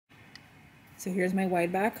So here's my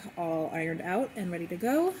wide back all ironed out and ready to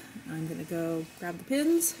go. I'm gonna go grab the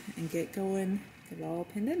pins and get going, get it all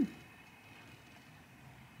pinned in.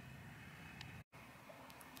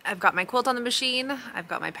 I've got my quilt on the machine, I've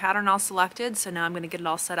got my pattern all selected, so now I'm gonna get it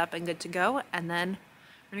all set up and good to go, and then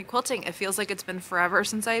we're gonna be quilting. It feels like it's been forever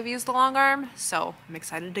since I've used the long arm, so I'm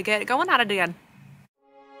excited to get going at it again.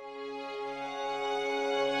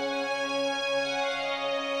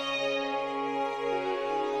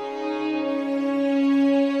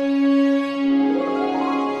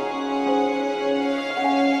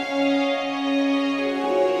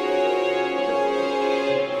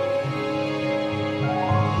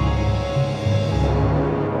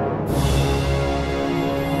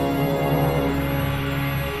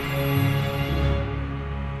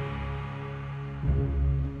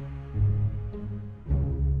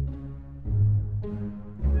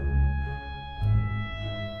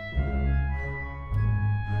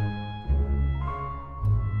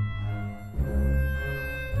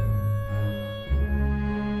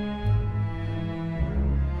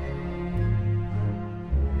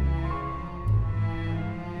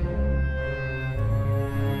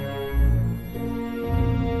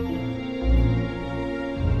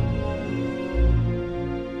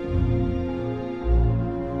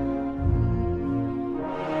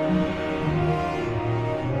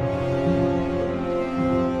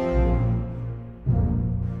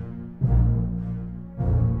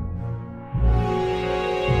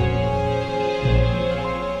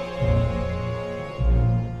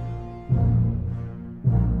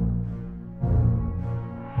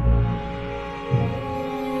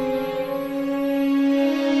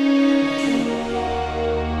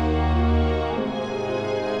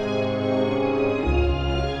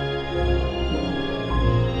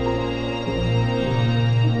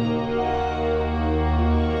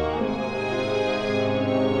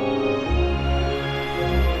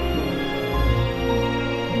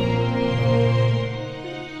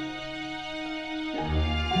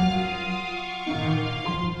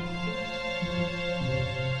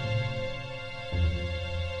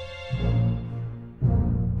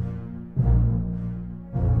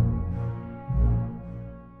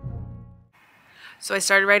 So I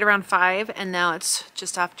started right around 5 and now it's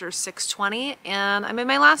just after 6:20 and I'm in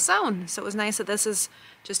my last zone. So it was nice that this is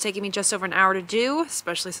just taking me just over an hour to do,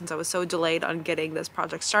 especially since I was so delayed on getting this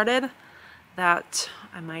project started, that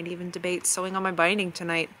I might even debate sewing on my binding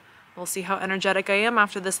tonight. We'll see how energetic I am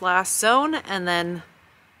after this last zone and then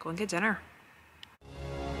go and get dinner.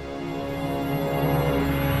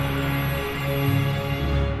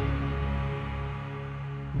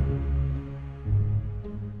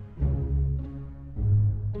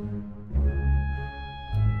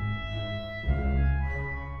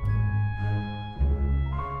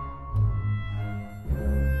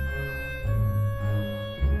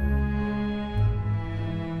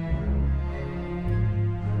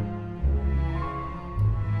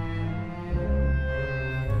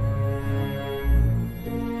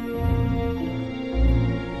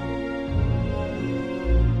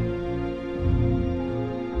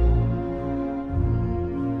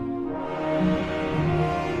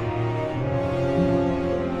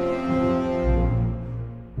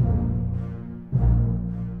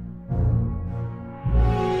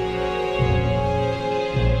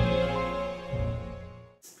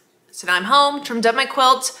 So now I'm home, trimmed up my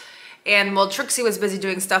quilt, and while Trixie was busy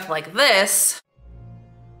doing stuff like this,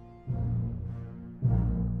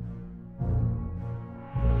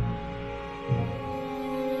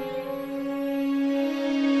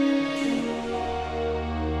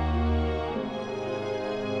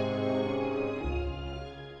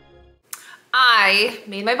 I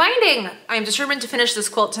made my binding. I'm determined to finish this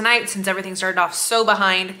quilt tonight since everything started off so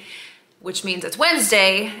behind, which means it's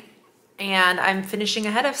Wednesday, and I'm finishing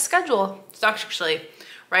ahead of schedule. It's actually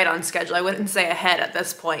right on schedule. I wouldn't say ahead at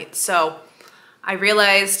this point. So I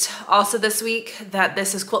realized also this week that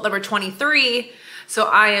this is quilt number 23. So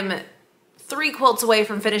I am 3 quilts away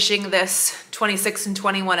from finishing this 26 and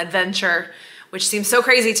 21 adventure, which seems so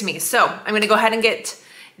crazy to me. So I'm gonna go ahead and get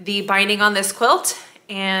the binding on this quilt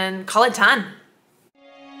and call it done.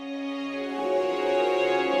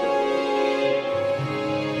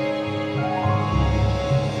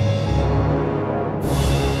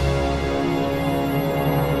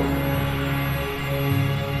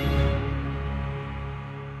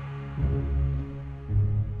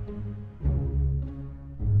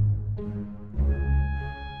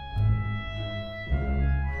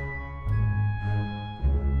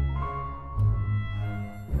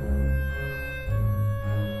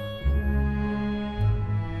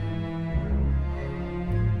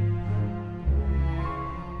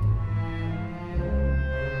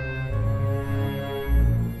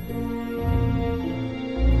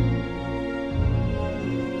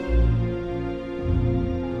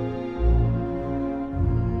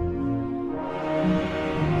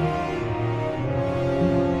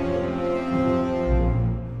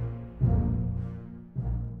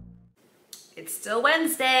 still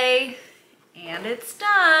Wednesday and it's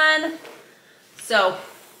done. So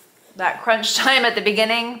that crunch time at the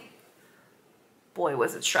beginning, boy,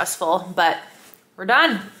 was it stressful, but we're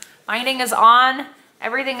done. Binding is on,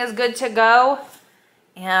 everything is good to go,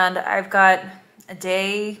 and I've got a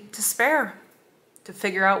day to spare to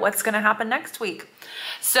figure out what's gonna happen next week.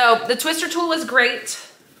 So the twister tool was great.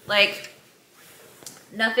 Like,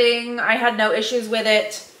 nothing, I had no issues with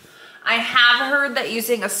it. I have heard that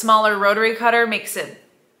using a smaller rotary cutter makes it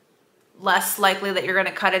less likely that you're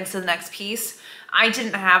gonna cut into the next piece. I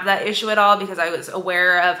didn't have that issue at all because I was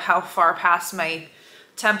aware of how far past my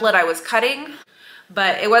template I was cutting.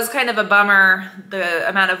 But it was kind of a bummer, the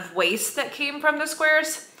amount of waste that came from the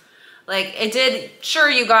squares. Like, it did, sure,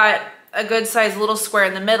 you got a good sized little square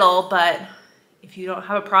in the middle, but if you don't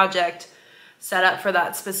have a project set up for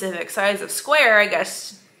that specific size of square, I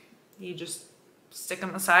guess you just stick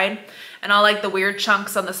them aside. And all like the weird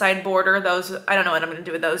chunks on the side border, those, I don't know what I'm gonna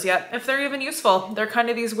do with those yet, if they're even useful. They're kind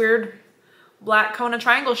of these weird black cone of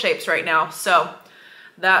triangle shapes right now. So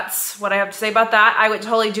that's what I have to say about that. I would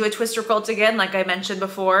totally do a twister quilt again, like I mentioned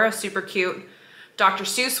before, a super cute Dr.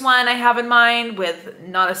 Seuss one I have in mind with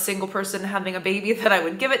not a single person having a baby that I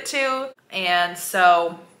would give it to. And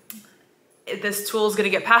so this tool is gonna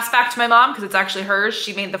get passed back to my mom because it's actually hers.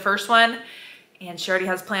 She made the first one and she already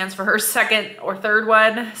has plans for her second or third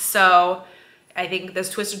one. So I think this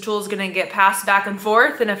twister tool is gonna get passed back and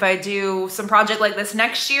forth. And if I do some project like this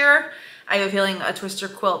next year, I have a feeling a twister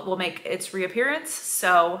quilt will make its reappearance.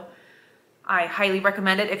 So I highly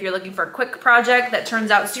recommend it if you're looking for a quick project that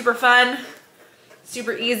turns out super fun,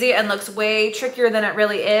 super easy, and looks way trickier than it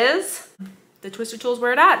really is. The twister tool's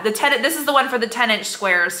where it at. This is the one for the 10-inch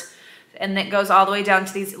squares, and it goes all the way down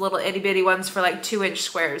to these little itty bitty ones for like 2-inch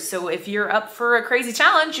squares. So if you're up for a crazy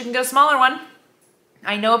challenge, you can get a smaller one.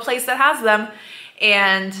 I know a place that has them.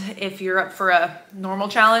 And if you're up for a normal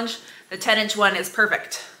challenge, the 10-inch one is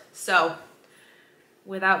perfect. So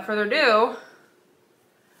without further ado,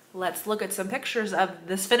 let's look at some pictures of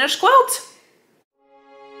this finished quilt.